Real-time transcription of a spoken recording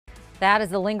That is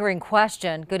the lingering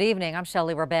question. Good evening. I'm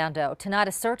Shelley Rabando. Tonight,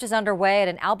 a search is underway at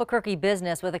an Albuquerque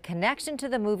business with a connection to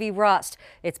the movie Rust.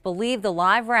 It's believed the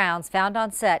live rounds found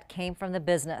on set came from the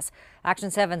business. Action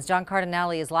 7's John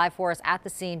Cardinelli is live for us at the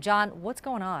scene. John, what's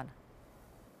going on?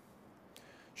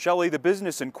 Shelley, the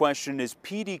business in question is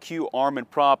PDQ Arm and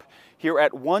Prop here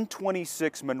at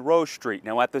 126 Monroe Street.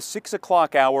 Now, at the 6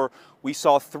 o'clock hour, we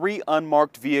saw 3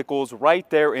 unmarked vehicles right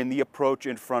there in the approach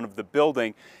in front of the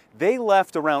building. They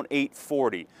left around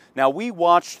 8:40. Now, we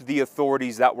watched the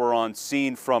authorities that were on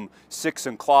scene from 6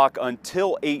 o'clock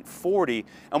until 8:40,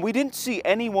 and we didn't see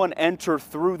anyone enter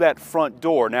through that front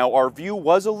door. Now, our view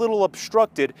was a little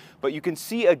obstructed, but you can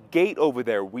see a gate over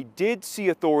there. We did see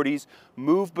authorities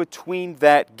move between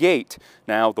that gate.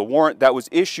 Now, the warrant that was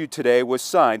issued today was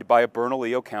signed by a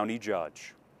Bernalillo County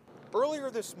judge.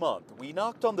 Earlier this month, we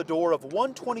knocked on the door of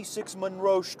 126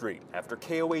 Monroe Street after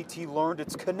KOAT learned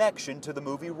its connection to the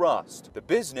movie Rust. The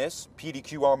business,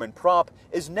 PDQ Arm and Prop,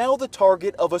 is now the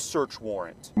target of a search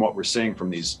warrant. What we're seeing from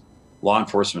these law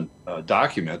enforcement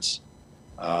documents,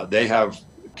 they have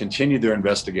continued their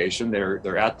investigation.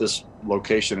 They're at this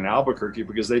location in Albuquerque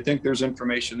because they think there's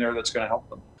information there that's going to help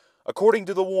them. According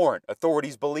to the warrant,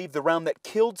 authorities believe the round that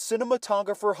killed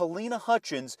cinematographer Helena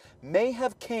Hutchins may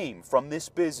have came from this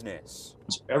business.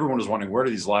 Everyone is wondering, where do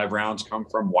these live rounds come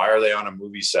from? Why are they on a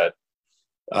movie set?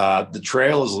 The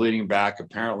trail is leading back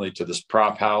apparently to this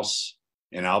prop house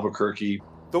in Albuquerque.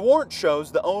 The warrant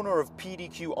shows the owner of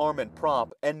PDQ Arm and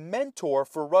Prop and mentor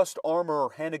for Rust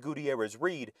armorer Hannah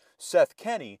Gutierrez-Reed, Seth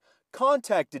Kenny,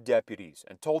 contacted deputies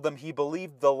and told them he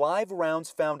believed the live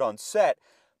rounds found on set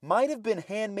might have been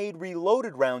handmade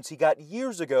reloaded rounds he got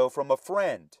years ago from a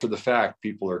friend. For the fact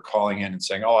people are calling in and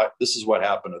saying, oh, this is what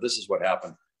happened, or this is what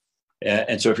happened.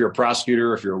 And so if you're a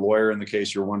prosecutor, if you're a lawyer in the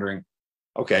case, you're wondering,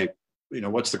 okay,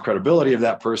 what's the credibility of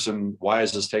that person? Why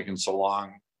is this taking so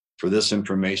long for this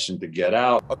information to get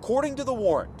out? According to the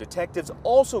warrant, detectives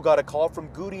also got a call from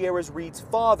Gutierrez-Reed's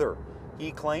father.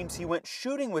 He claims he went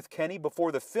shooting with Kenny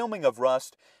before the filming of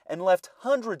Rust and left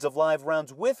hundreds of live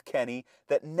rounds with Kenny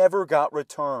that never got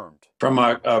returned. From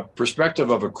a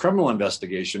perspective of a criminal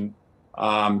investigation,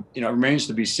 it remains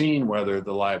to be seen whether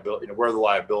the liability, where the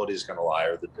liability is going to lie.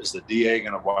 Or is the DA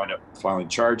going to wind up filing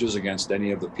charges against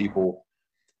any of the people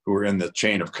who are in the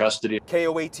chain of custody?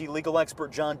 KOAT legal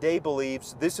expert John Day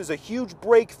believes this is a huge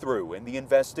breakthrough in the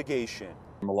investigation.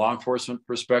 From a law enforcement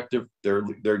perspective,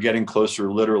 they're getting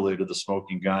closer literally to the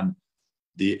smoking gun.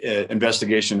 The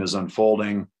investigation is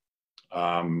unfolding.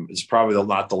 It's probably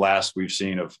not the last we've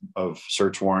seen of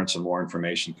search warrants and more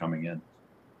information coming in.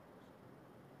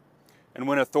 And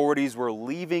when authorities were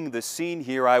leaving the scene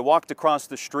here, I walked across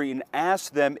the street and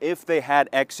asked them if they had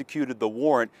executed the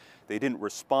warrant. They didn't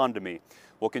respond to me.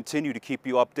 We'll continue to keep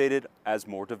you updated as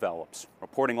more develops.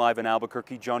 Reporting live in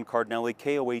Albuquerque, John Cardinelli,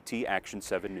 KOAT Action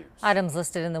 7 News. Items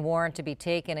listed in the warrant to be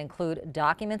taken include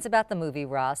documents about the movie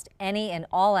Rust, any and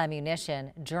all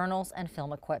ammunition, journals, and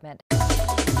film equipment.